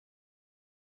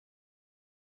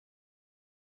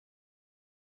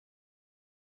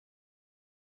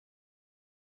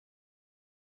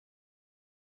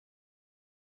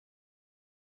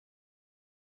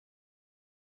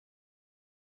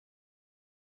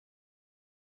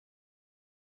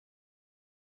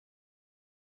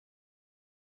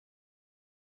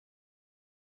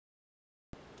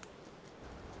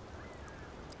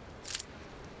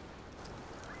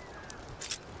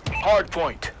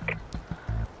Hardpoint.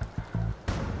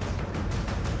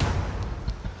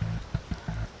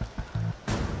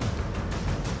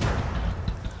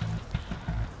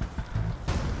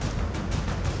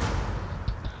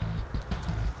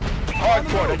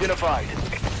 Hardpoint identified.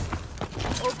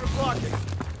 Overclocking.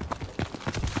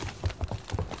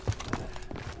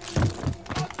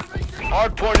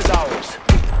 Hardpoint is ours.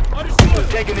 Understood.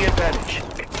 We're taking the advantage.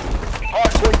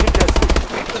 Hardpoint contested.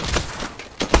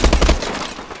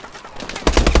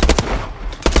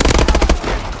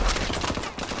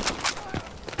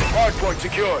 Hardpoint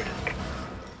secured.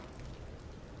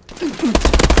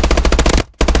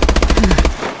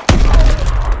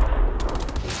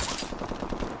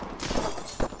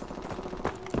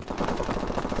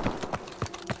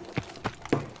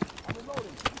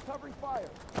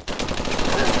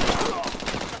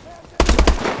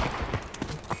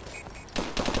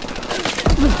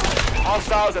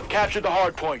 Hostiles have captured the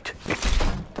hard point.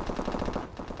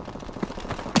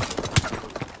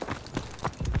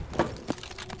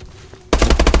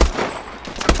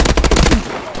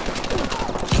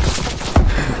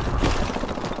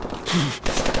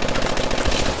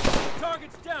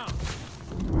 Target's down.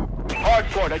 Hard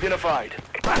point identified.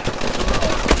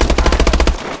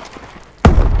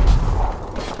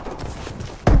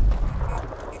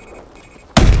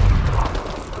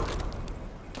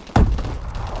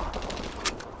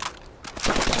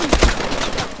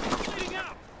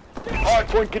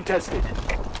 Hardpoint contested.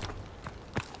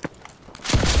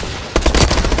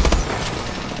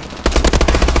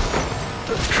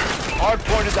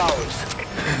 Hardpoint is ours.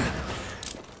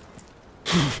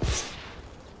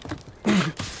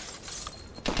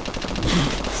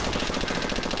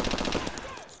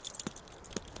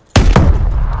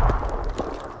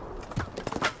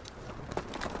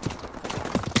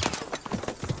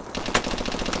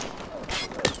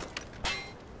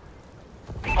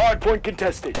 Hardpoint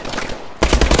contested.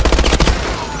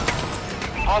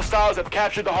 Hostiles have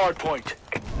captured the hard point.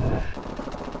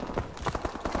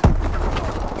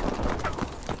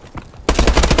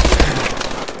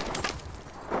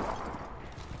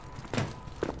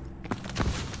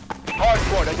 Hard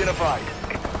point identified.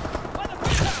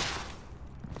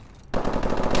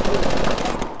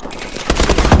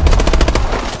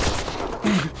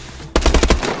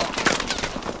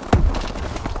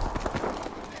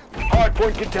 Hard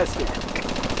point contested.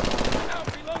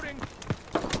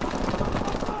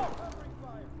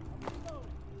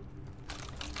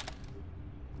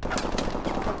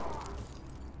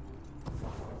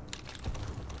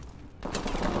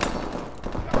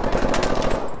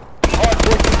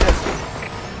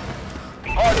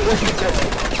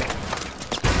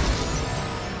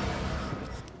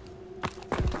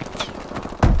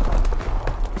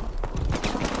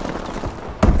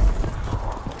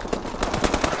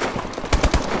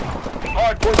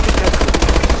 Hardpoint contested.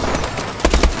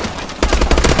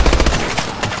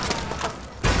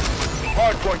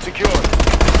 Hardpoint secured.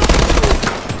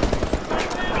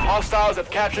 Hostiles have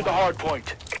captured the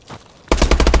hardpoint.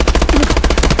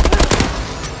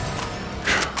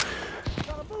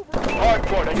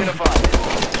 Hardpoint identified.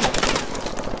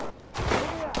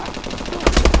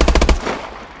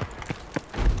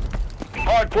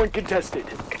 Hardpoint contested.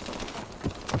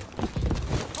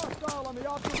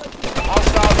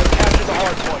 Hostiles have captured the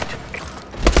hardpoint.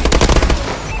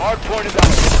 Hardpoint is out.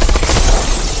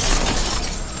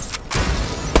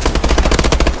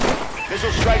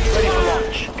 Missile strikes ready for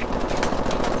launch.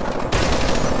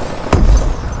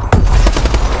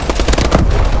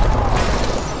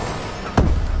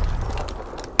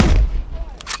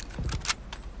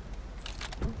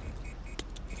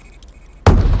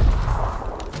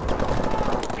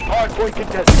 Hardpoint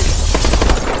contested.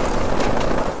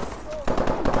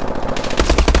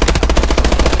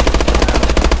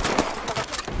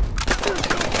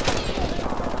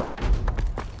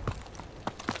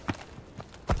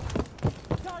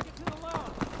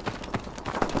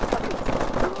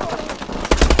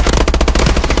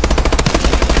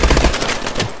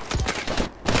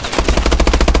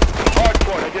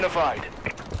 Hardpoint identified.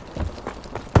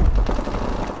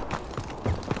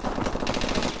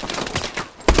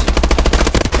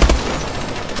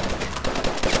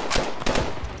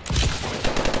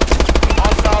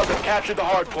 Captured the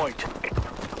hard point.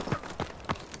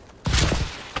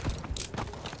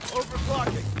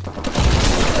 Overclocking.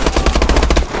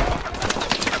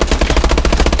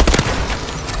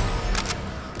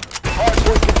 Hard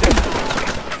point contested.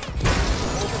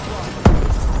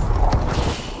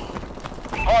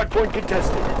 Hard point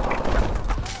contested.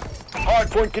 Hard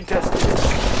point contested.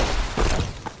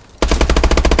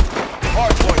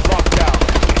 Hard point locked down.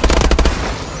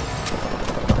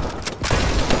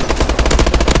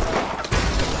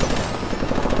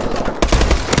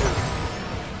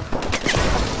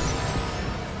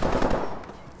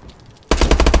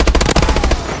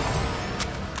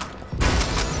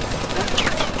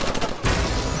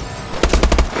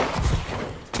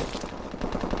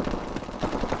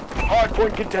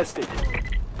 Hardpoint contested.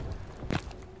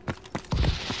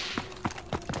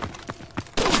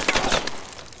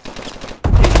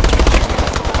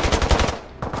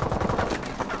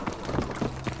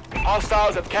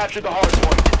 Hostiles have captured the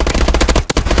hardpoint.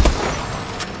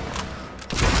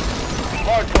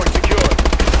 Hardpoint secured.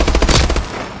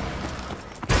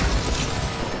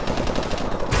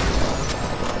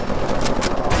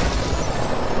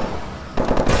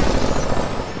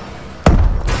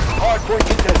 Hardpoint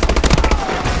contested.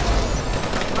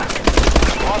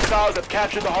 Hostiles have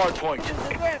captured the hardpoint.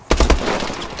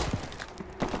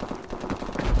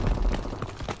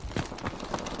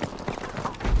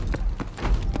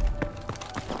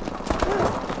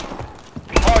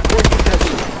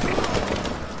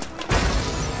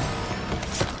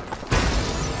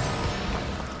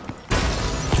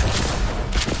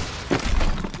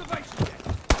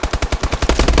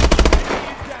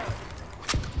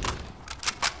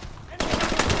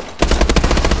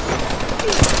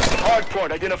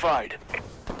 Hardpoint identified.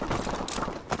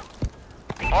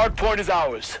 Hardpoint is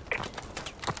ours.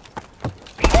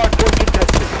 Hardpoint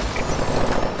contested.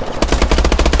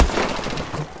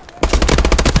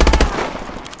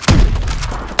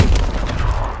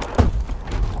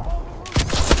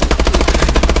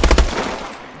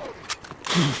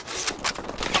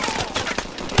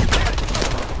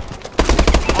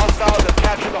 Hostiles have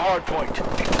captured the hardpoint.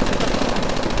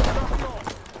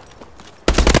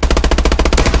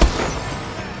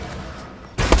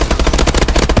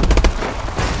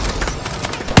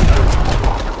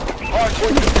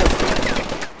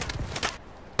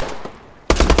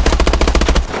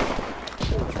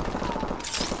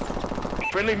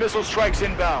 Friendly missile strikes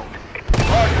inbound.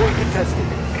 Hardpoint contested.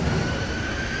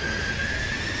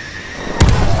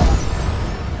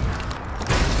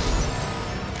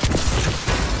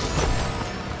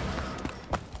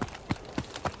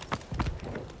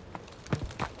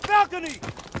 Balcony!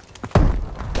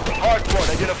 Hardpoint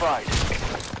identified.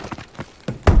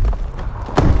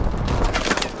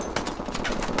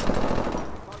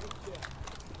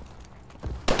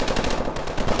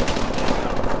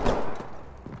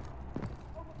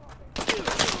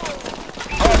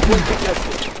 Hardpoint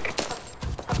contested.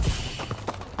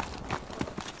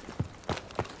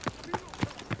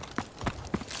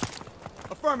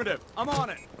 Affirmative. I'm on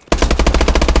it.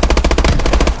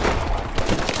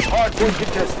 Hardpoint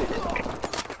contested.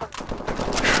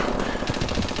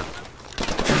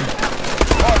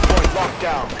 Hardpoint locked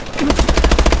down.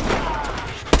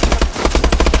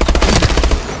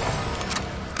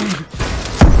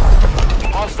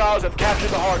 Hostiles have captured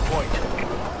the hardpoint.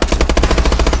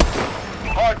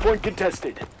 Hardpoint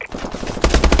contested.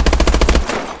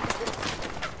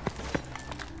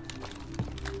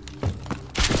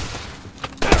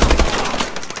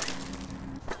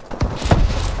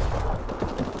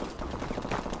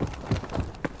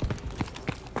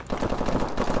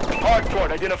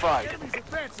 Hardpoint identified. Enemies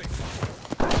advancing.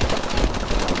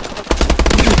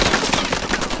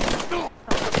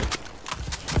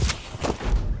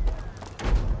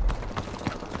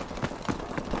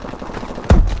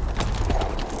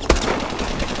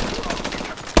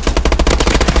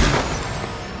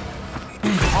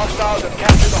 Hostiles have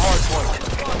captured the hardpoint.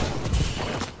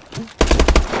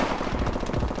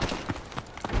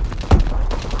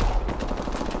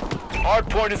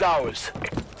 Hardpoint is ours.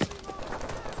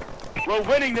 We're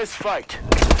winning this fight.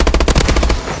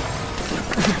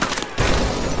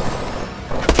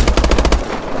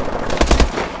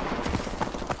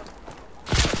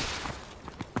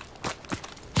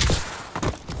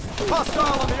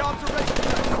 Hostile on the observation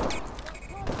deck.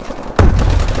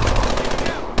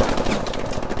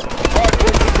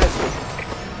 Hardpoint contested.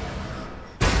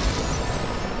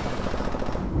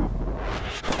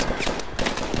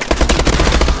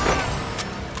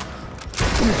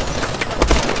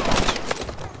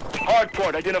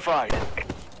 Hardpoint identified.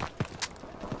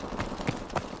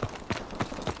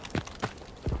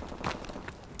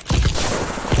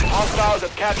 Hostiles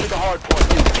have captured the hardpoint.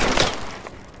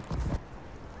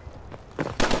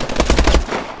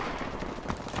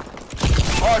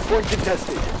 Hardpoint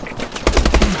contested.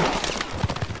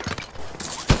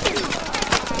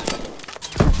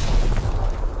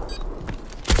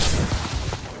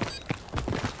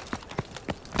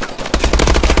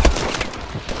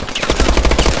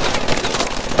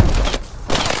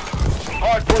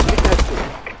 Hardpoint contested.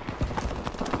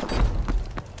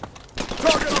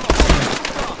 Target on the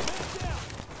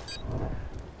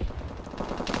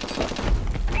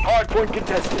Hardpoint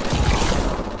contested.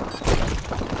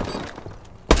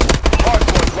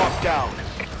 Hardpoint locked down.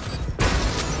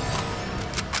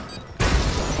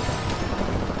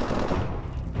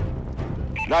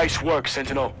 Nice work,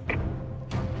 Sentinel.